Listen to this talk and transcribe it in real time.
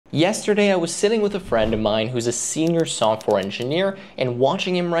Yesterday, I was sitting with a friend of mine who's a senior software engineer and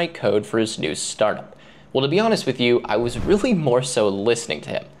watching him write code for his new startup. Well, to be honest with you, I was really more so listening to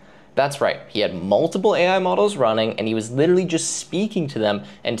him. That's right, he had multiple AI models running and he was literally just speaking to them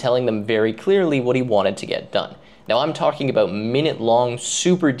and telling them very clearly what he wanted to get done. Now, I'm talking about minute-long,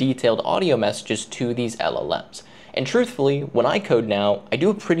 super detailed audio messages to these LLMs. And truthfully, when I code now, I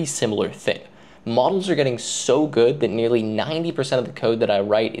do a pretty similar thing. Models are getting so good that nearly 90% of the code that I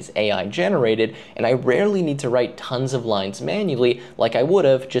write is AI generated, and I rarely need to write tons of lines manually like I would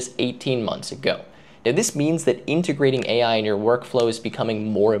have just 18 months ago. Now, this means that integrating AI in your workflow is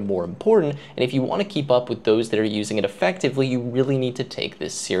becoming more and more important, and if you want to keep up with those that are using it effectively, you really need to take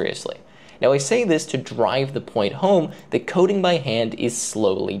this seriously. Now, I say this to drive the point home that coding by hand is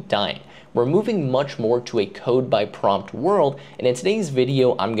slowly dying. We're moving much more to a code by prompt world, and in today's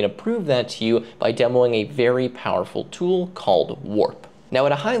video, I'm going to prove that to you by demoing a very powerful tool called Warp. Now,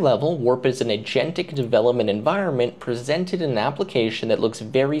 at a high level, Warp is an agentic development environment presented in an application that looks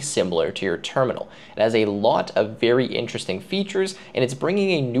very similar to your terminal. It has a lot of very interesting features, and it's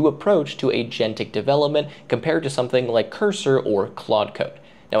bringing a new approach to agentic development compared to something like Cursor or Claude Code.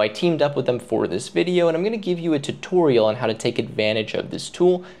 Now, I teamed up with them for this video, and I'm going to give you a tutorial on how to take advantage of this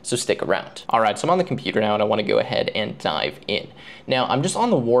tool, so stick around. All right, so I'm on the computer now, and I want to go ahead and dive in. Now, I'm just on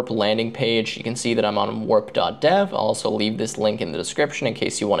the Warp landing page. You can see that I'm on warp.dev. I'll also leave this link in the description in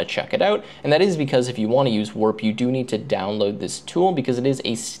case you want to check it out. And that is because if you want to use Warp, you do need to download this tool because it is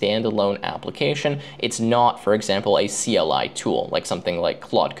a standalone application. It's not, for example, a CLI tool, like something like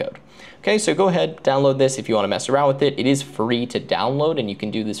Claude Code. Okay, so go ahead, download this if you want to mess around with it. It is free to download, and you can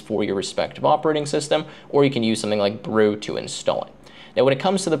do this for your respective operating system, or you can use something like Brew to install it. Now, when it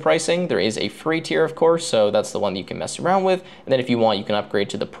comes to the pricing, there is a free tier, of course, so that's the one that you can mess around with. And then if you want, you can upgrade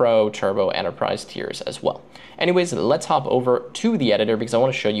to the Pro, Turbo, Enterprise tiers as well. Anyways, let's hop over to the editor because I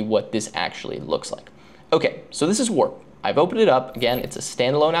want to show you what this actually looks like. Okay, so this is Warp. I've opened it up. Again, it's a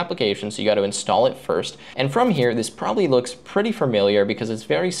standalone application, so you got to install it first. And from here, this probably looks pretty familiar because it's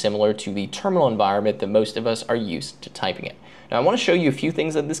very similar to the terminal environment that most of us are used to typing in. Now, I want to show you a few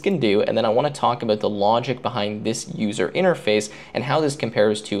things that this can do, and then I want to talk about the logic behind this user interface and how this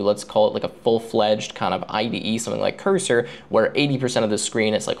compares to, let's call it like a full-fledged kind of IDE, something like Cursor, where 80% of the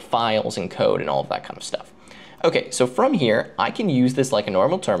screen is like files and code and all of that kind of stuff. Okay, so from here, I can use this like a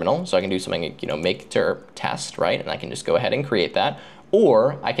normal terminal. So I can do something like, make dir test, right? And I can just go ahead and create that.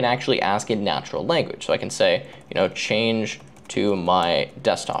 Or I can actually ask in natural language. So I can say, change to my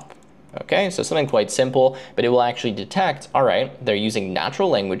desktop. Okay, so something quite simple, but it will actually detect, all right, they're using natural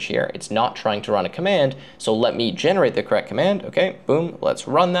language here. It's not trying to run a command. So let me generate the correct command. Okay, boom, let's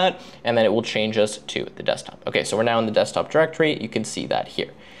run that. And then it will change us to the desktop. Okay, so we're now in the desktop directory. You can see that here.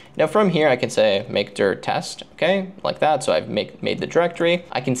 Now from here, I can say make dir test, okay, like that. So I've made the directory.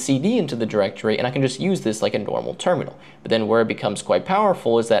 I can cd into the directory, and I can just use this like a normal terminal. But then where it becomes quite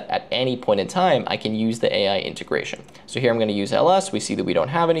powerful is that at any point in time, I can use the AI integration. So here I'm going to use ls. We see that we don't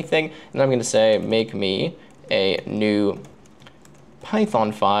have anything. And I'm going to say make me a new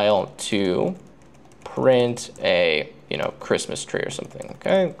Python file to print a Christmas tree or something,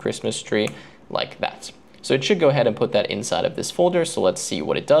 okay, Christmas tree like that. So it should go ahead and put that inside of this folder. So let's see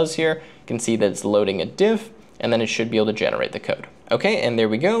what it does here. You can see that it's loading a diff, and then it should be able to generate the code. Okay, and there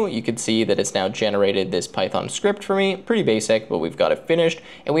we go. You can see that it's now generated this Python script for me. Pretty basic, but we've got it finished.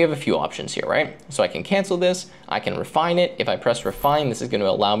 And we have a few options here, right? So I can cancel this. I can refine it. If I press refine, this is going to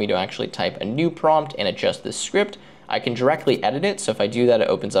allow me to actually type a new prompt and adjust this script. I can directly edit it. So if I do that, it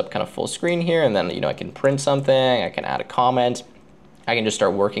opens up kind of full screen here. And then, I can print something. I can add a comment. I can just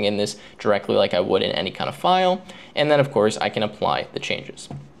start working in this directly like I would in any kind of file. And then, of course, I can apply the changes.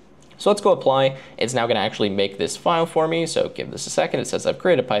 So let's go apply. It's now going to actually make this file for me. So give this a second. It says I've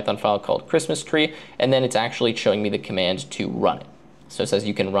created a Python file called Christmas tree. And then it's actually showing me the command to run it. So it says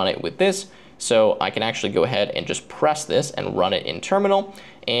you can run it with this. So I can actually go ahead and just press this and run it in terminal.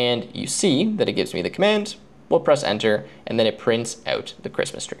 And you see that it gives me the command. We'll press enter, and then it prints out the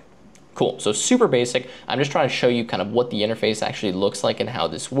Christmas tree. Cool, so super basic. I'm just trying to show you kind of what the interface actually looks like and how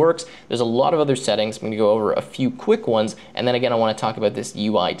this works. There's a lot of other settings. I'm going to go over a few quick ones, and then again, I want to talk about this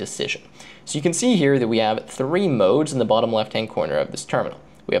UI decision. So you can see here that we have 3 modes in the bottom left-hand corner of this terminal.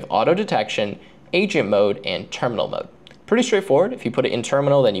 We have auto detection, agent mode, and terminal mode. Pretty straightforward. If you put it in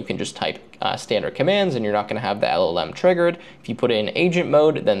terminal, then you can just type standard commands and you're not going to have the LLM triggered. If you put it in agent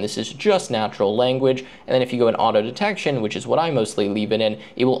mode, then this is just natural language. And then if you go in auto detection, which is what I mostly leave it in,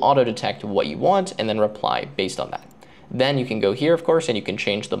 it will auto detect what you want and then reply based on that. Then you can go here, of course, and you can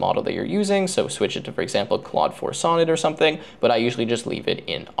change the model that you're using. So switch it to, for example, Claude 4 Sonnet or something, but I usually just leave it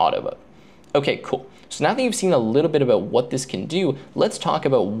in auto mode. Okay, cool. So now that you've seen a little bit about what this can do, let's talk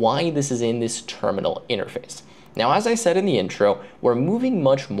about why this is in this terminal interface. Now, as I said in the intro, we're moving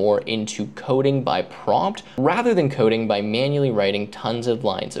much more into coding by prompt rather than coding by manually writing tons of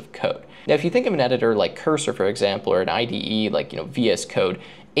lines of code. Now, if you think of an editor like Cursor, for example, or an IDE like VS Code,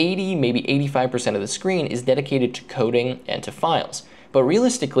 80, maybe 85% of the screen is dedicated to coding and to files. But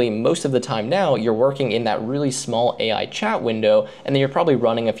realistically, most of the time now, you're working in that really small AI chat window, and then you're probably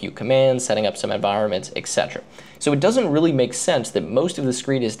running a few commands, setting up some environments, etc. So it doesn't really make sense that most of the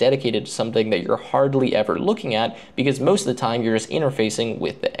screen is dedicated to something that you're hardly ever looking at, because most of the time you're just interfacing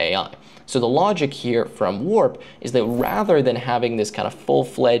with the AI. So the logic here from Warp is that rather than having this kind of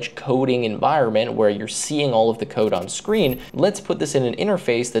full-fledged coding environment where you're seeing all of the code on screen, let's put this in an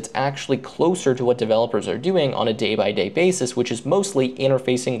interface that's actually closer to what developers are doing on a day-by-day basis, which is mostly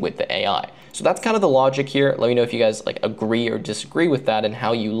interfacing with the AI. So that's kind of the logic here. Let me know if you guys agree or disagree with that and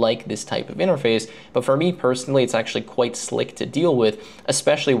how you like this type of interface. But for me personally, it's actually quite slick to deal with,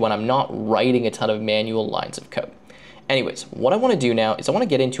 especially when I'm not writing a ton of manual lines of code. Anyways, what I want to do now is I want to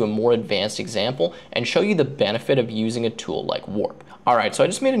get into a more advanced example and show you the benefit of using a tool like Warp. All right, so I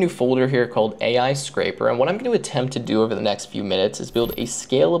just made a new folder here called AI Scraper, and what I'm going to attempt to do over the next few minutes is build a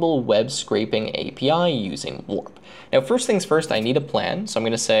scalable web scraping API using Warp. Now, first things first, I need a plan, so I'm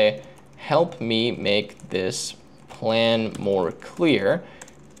going to say, help me make this plan more clear,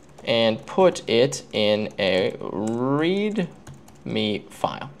 and put it in a README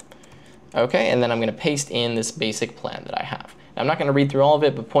file. Okay, and then I'm going to paste in this basic plan that I have. Now, I'm not going to read through all of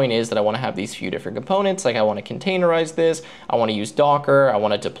it, but point is that I want to have these few different components. Like I want to containerize this, I want to use Docker, I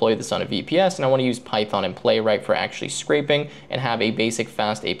want to deploy this on a VPS, and I want to use Python and Playwright for actually scraping and have a basic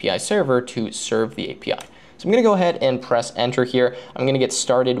fast API server to serve the API. So I'm going to go ahead and press enter here. I'm going to get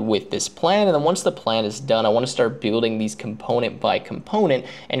started with this plan, and then once the plan is done, I want to start building these component by component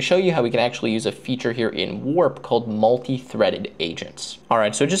and show you how we can actually use a feature here in Warp called multi-threaded agents. All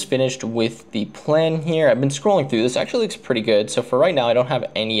right, so I just finished with the plan here. I've been scrolling through this. It actually looks pretty good. So for right now, I don't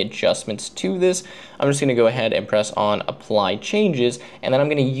have any adjustments to this. I'm just going to go ahead and press on apply changes, and then I'm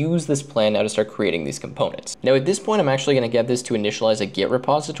going to use this plan now to start creating these components. Now at this point, I'm actually going to get this to initialize a Git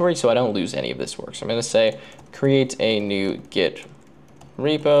repository so I don't lose any of this work. So I'm going to say create a new Git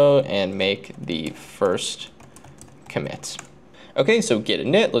repo and make the first commit. Okay, so git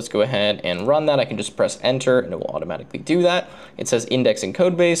init, let's go ahead and run that. I can just press enter and it will automatically do that. It says index in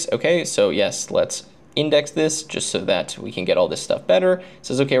codebase. Okay, so yes, let's index this just so that we can get all this stuff better. It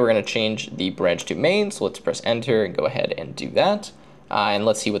says, okay, we're gonna change the branch to main. So let's press enter and go ahead and do that. And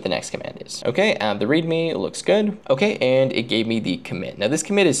let's see what the next command is. Okay, the readme looks good. Okay, and it gave me the commit. Now this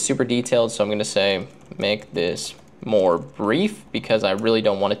commit is super detailed, so I'm gonna say, make this more brief because I really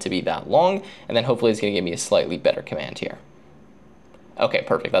don't want it to be that long. And then hopefully it's gonna give me a slightly better command here. Okay,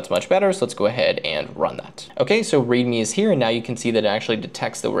 perfect, that's much better, so let's go ahead and run that. Okay, so readme is here, and now you can see that it actually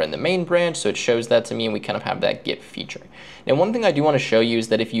detects that we're in the main branch, so it shows that to me, and we kind of have that Git feature. Now, one thing I do want to show you is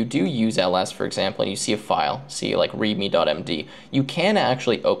that if you do use ls, for example, and you see a file, see like readme.md, you can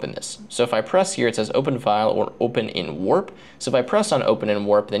actually open this. So if I press here, it says open file or open in Warp. So if I press on open in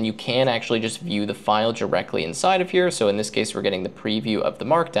Warp, then you can actually just view the file directly inside of here. So in this case, we're getting the preview of the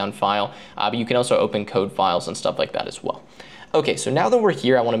markdown file, but you can also open code files and stuff like that as well. Okay, so now that we're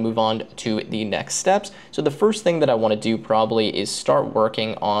here, I want to move on to the next steps. So the first thing that I want to do probably is start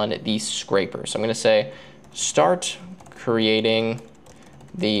working on the scraper. So I'm going to say start creating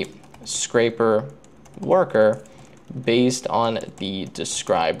the scraper worker based on the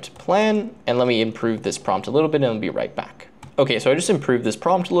described plan. And let me improve this prompt a little bit and I'll be right back. Okay, so I just improved this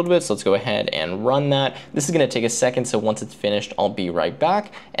prompt a little bit, so let's go ahead and run that. This is gonna take a second, so once it's finished, I'll be right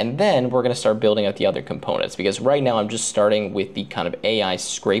back. And then we're gonna start building out the other components, because right now I'm just starting with the kind of AI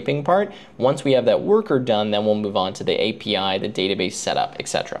scraping part. Once we have that worker done, then we'll move on to the API, the database setup,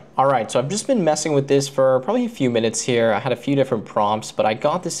 etc. All right, so I've just been messing with this for probably a few minutes here. I had a few different prompts, but I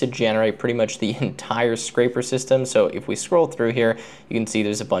got this to generate pretty much the entire scraper system. So if we scroll through here, you can see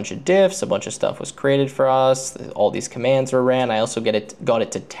there's a bunch of diffs, a bunch of stuff was created for us, all these commands were ran. I also got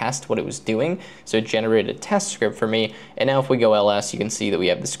it to test what it was doing, so it generated a test script for me. And now if we go ls, you can see that we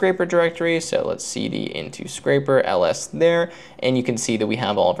have the scraper directory. So let's cd into scraper, ls there, and you can see that we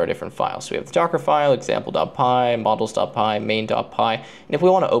have all of our different files. So we have the Docker file, example.py, models.py, main.py, and if we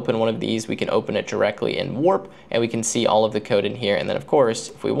want to open one of these, we can open it directly in Warp, and we can see all of the code in here. And then of course,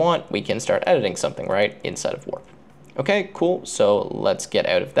 if we want, we can start editing something right inside of Warp. Okay, cool. So let's get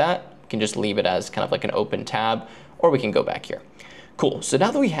out of that. We can just leave it as kind of like an open tab, or we can go back here. Cool, so now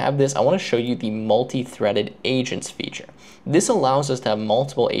that we have this, I want to show you the multi-threaded agents feature. This allows us to have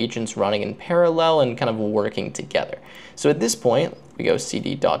multiple agents running in parallel and kind of working together. So at this point, we go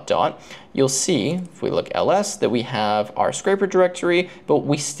cd ... You'll see, if we look ls, that we have our scraper directory, but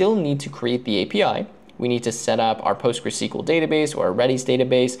we still need to create the API. We need to set up our PostgreSQL database or our Redis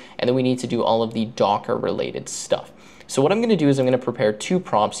database, and then we need to do all of the Docker related stuff. So what I'm going to do is I'm going to prepare two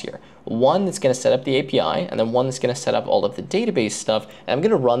prompts here. One that's going to set up the API, and then one that's going to set up all of the database stuff, and I'm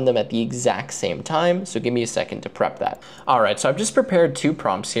going to run them at the exact same time, so give me a second to prep that. Alright, so I've just prepared two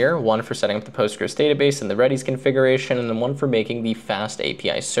prompts here, one for setting up the Postgres database and the Redis configuration, and then one for making the fast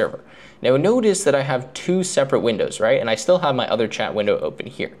API server. Now notice that I have two separate windows, right? And I still have my other chat window open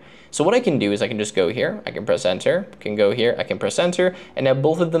here. So what I can do is I can just go here, I can press enter, I can go here, I can press enter, and now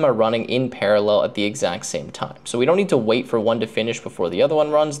both of them are running in parallel at the exact same time. So we don't need to wait for one to finish before the other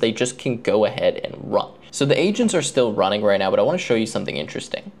one runs, they just can go ahead and run. So the agents are still running right now, but I want to show you something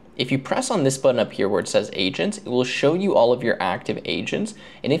interesting. If you press on this button up here where it says agents, it will show you all of your active agents.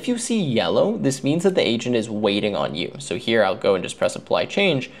 And if you see yellow, this means that the agent is waiting on you. So here I'll go and just press apply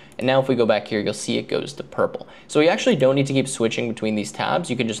change. And now if we go back here, you'll see it goes to purple. So we actually don't need to keep switching between these tabs.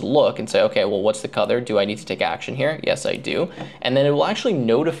 You can just look and say, okay, well, what's the color? Do I need to take action here? Yes, I do. And then it will actually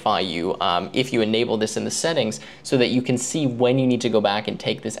notify you if you enable this in the settings so that you can see when you need to go back and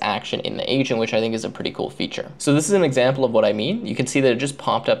take this action in the agent, which I think is a pretty cool feature. So this is an example of what I mean. You can see that it just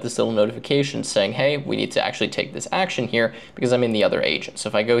popped up this little notification saying, hey, we need to actually take this action here because I'm in the other agent. So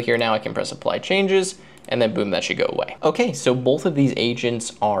if I go here now, I can press apply changes, and then boom, that should go away. Okay, so both of these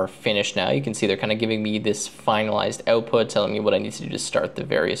agents are finished now. You can see they're kind of giving me this finalized output, telling me what I need to do to start the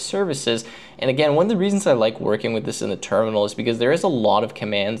various services. And again, one of the reasons I like working with this in the terminal is because there is a lot of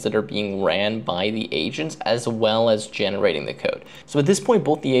commands that are being ran by the agents as well as generating the code. So at this point,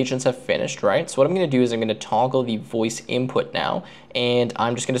 both the agents have finished, right? So what I'm going to do is I'm going to toggle the voice input now, and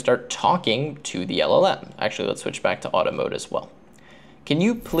I'm just going to start talking to the LLM. Actually, let's switch back to auto mode as well. Can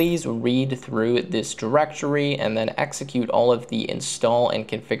you please read through this directory and then execute all of the install and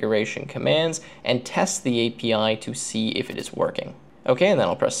configuration commands and test the API to see if it is working? Okay, and then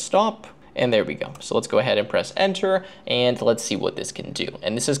I'll press stop. And there we go. So let's go ahead and press enter, and let's see what this can do.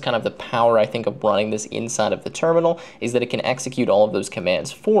 And this is kind of the power, I think, of running this inside of the terminal, is that it can execute all of those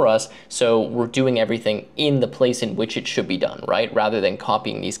commands for us. So we're doing everything in the place in which it should be done, right? Rather than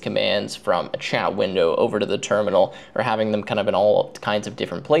copying these commands from a chat window over to the terminal or having them kind of in all kinds of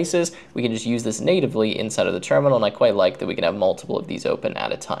different places, we can just use this natively inside of the terminal. And I quite like that we can have multiple of these open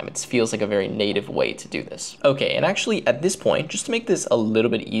at a time. It feels like a very native way to do this. Okay, and actually at this point, just to make this a little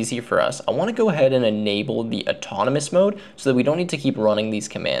bit easier for us, I want to go ahead and enable the autonomous mode so that we don't need to keep running these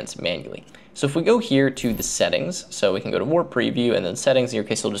commands manually. So if we go here to the settings, so we can go to warp preview and then settings, in your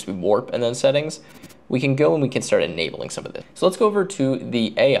case it'll just be warp and then settings, we can go and we can start enabling some of this. So let's go over to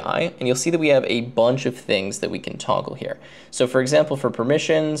the AI, and you'll see that we have a bunch of things that we can toggle here. So for example, for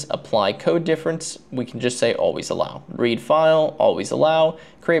permissions, apply code difference, we can just say always allow. Read file, always allow.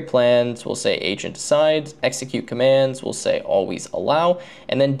 Create plans, we'll say agent decides. Execute commands, we'll say always allow.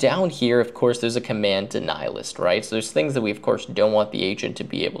 And then down here, of course, there's a command deny list, right? So there's things that we, of course, don't want the agent to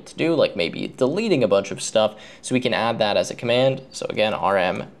be able to do, like maybe deleting a bunch of stuff. So we can add that as a command. So again,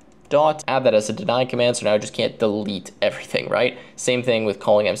 rm dot, add that as a deny command, so now I just can't delete everything, right? Same thing with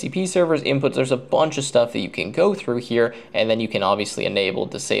calling MCP servers, inputs, there's a bunch of stuff that you can go through here, and then you can obviously enable,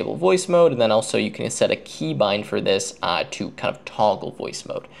 disable voice mode, and then also you can set a keybind for this to kind of toggle voice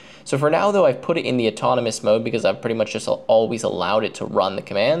mode. So for now though, I've put it in the autonomous mode because I've pretty much just always allowed it to run the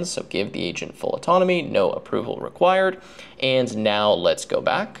commands, so give the agent full autonomy, no approval required, and now let's go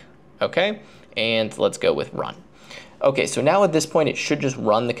back, okay? And let's go with run. Okay, so now at this point, it should just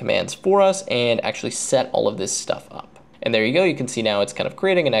run the commands for us and actually set all of this stuff up. And there you go, you can see now it's kind of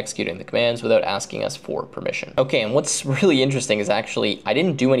creating and executing the commands without asking us for permission. Okay, and what's really interesting is actually, I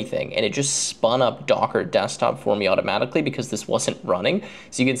didn't do anything and it just spun up Docker desktop for me automatically because this wasn't running.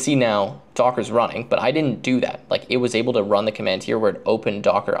 So you can see now Docker's running, but I didn't do that. Like it was able to run the command here where it opened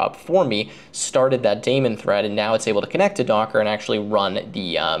Docker up for me, started that daemon thread, and now it's able to connect to Docker and actually run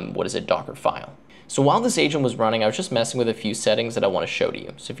the, Docker file. So while this agent was running, I was just messing with a few settings that I want to show to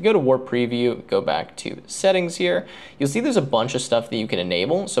you. So if you go to warp preview, go back to settings here, you'll see there's a bunch of stuff that you can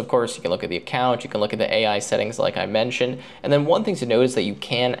enable. So of course you can look at the account, you can look at the AI settings like I mentioned. And then one thing to note is that you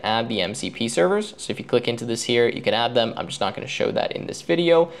can add the MCP servers. So if you click into this here, you can add them. I'm just not going to show that in this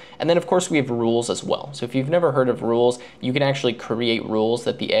video. And then of course we have rules as well. So if you've never heard of rules, you can actually create rules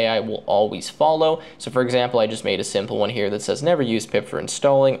that the AI will always follow. So for example, I just made a simple one here that says never use pip for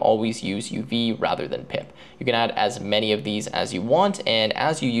installing, always use UV rather rather than pip. You can add as many of these as you want, and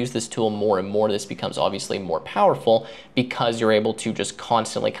as you use this tool more and more, this becomes obviously more powerful because you're able to just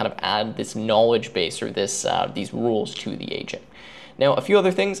constantly kind of add this knowledge base or this these rules to the agent. Now, a few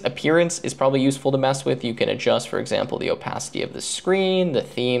other things. Appearance is probably useful to mess with. You can adjust, for example, the opacity of the screen, the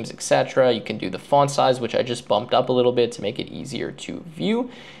themes, etc. You can do the font size, which I just bumped up a little bit to make it easier to view.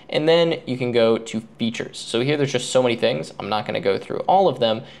 And then you can go to features. So here there's just so many things. I'm not going to go through all of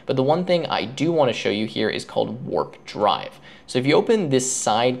them, but the one thing I do want to show you here is called Warp Drive. So if you open this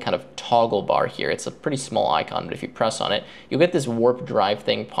side kind of toggle bar here, it's a pretty small icon, but if you press on it, you'll get this Warp Drive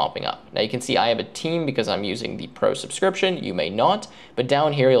thing popping up. Now you can see I have a team because I'm using the Pro subscription. You may not, but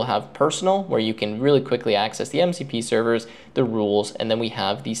down here you'll have personal, where you can really quickly access the MCP servers, the rules, and then we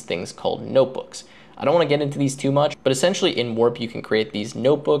have these things called notebooks. I don't want to get into these too much, but essentially in Warp you can create these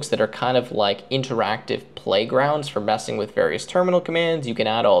notebooks that are kind of like interactive playgrounds for messing with various terminal commands. You can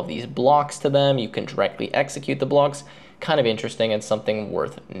add all of these blocks to them. You can directly execute the blocks. Kind of interesting and something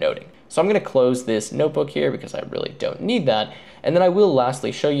worth noting. So I'm going to close this notebook here because I really don't need that. And then I will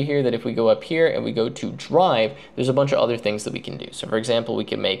lastly show you here that if we go up here and we go to Drive, there's a bunch of other things that we can do. So for example, we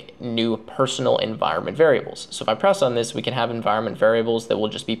can make new personal environment variables. So if I press on this, we can have environment variables that will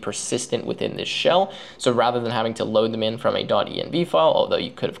just be persistent within this shell. So rather than having to load them in from a .env file, although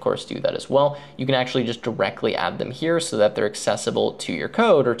you could of course do that as well, you can actually just directly add them here so that they're accessible to your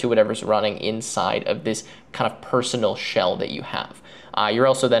code or to whatever's running inside of this kind of personal shell that you have. You're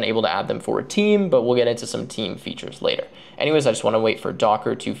also then able to add them for a team, but we'll get into some team features later. Anyways, I just want to wait for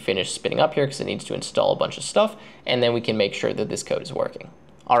Docker to finish spinning up here because it needs to install a bunch of stuff, and then we can make sure that this code is working.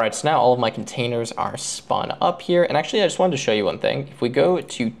 All right, so now all of my containers are spun up here, and actually I just wanted to show you one thing. If we go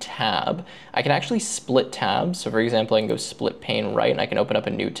to tab, I can actually split tabs. So for example, I can go split pane right, and I can open up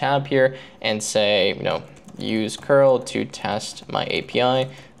a new tab here and say, use curl to test my API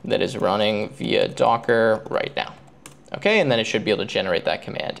that is running via Docker right now. Okay, and then it should be able to generate that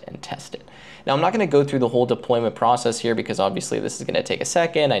command and test it. Now, I'm not going to go through the whole deployment process here because obviously this is going to take a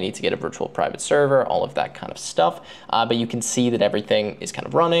second. I need to get a virtual private server, all of that kind of stuff. But you can see that everything is kind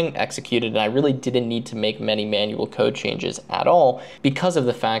of running, executed, and I really didn't need to make many manual code changes at all because of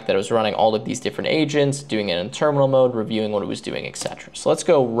the fact that I was running all of these different agents, doing it in terminal mode, reviewing what it was doing, etc. So let's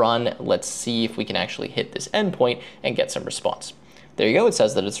go run. Let's see if we can actually hit this endpoint and get some response. There you go, it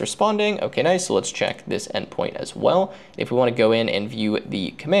says that it's responding. Okay, nice, so let's check this endpoint as well. If we want to go in and view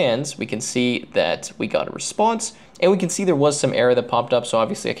the commands, we can see that we got a response, and we can see there was some error that popped up, so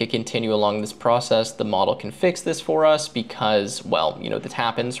obviously I could continue along this process. The model can fix this for us because, well, this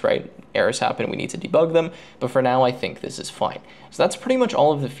happens, right? Errors happen, we need to debug them, but for now I think this is fine. So that's pretty much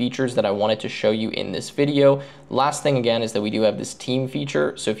all of the features that I wanted to show you in this video. Last thing again is that we do have this team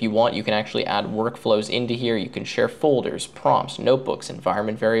feature, so if you want, you can actually add workflows into here. You can share folders, prompts, notebooks,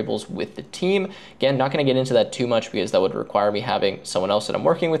 environment variables with the team. Again, not going to get into that too much because that would require me having someone else that I'm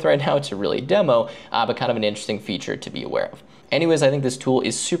working with right now to really demo, but kind of an interesting feature to be aware of. Anyways, I think this tool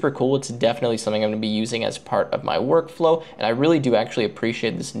is super cool. It's definitely something I'm going to be using as part of my workflow, and I really do actually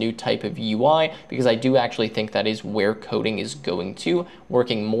appreciate this new type of UI because I do actually think that is where coding is going to,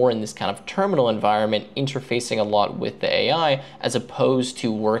 working more in this kind of terminal environment, interfacing a lot with the AI, as opposed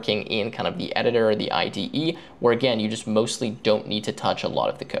to working in kind of the editor or the IDE, where again, you just mostly don't need to touch a lot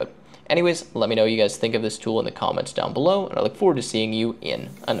of the code. Anyways, let me know what you guys think of this tool in the comments down below, and I look forward to seeing you in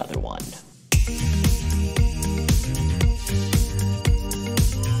another one.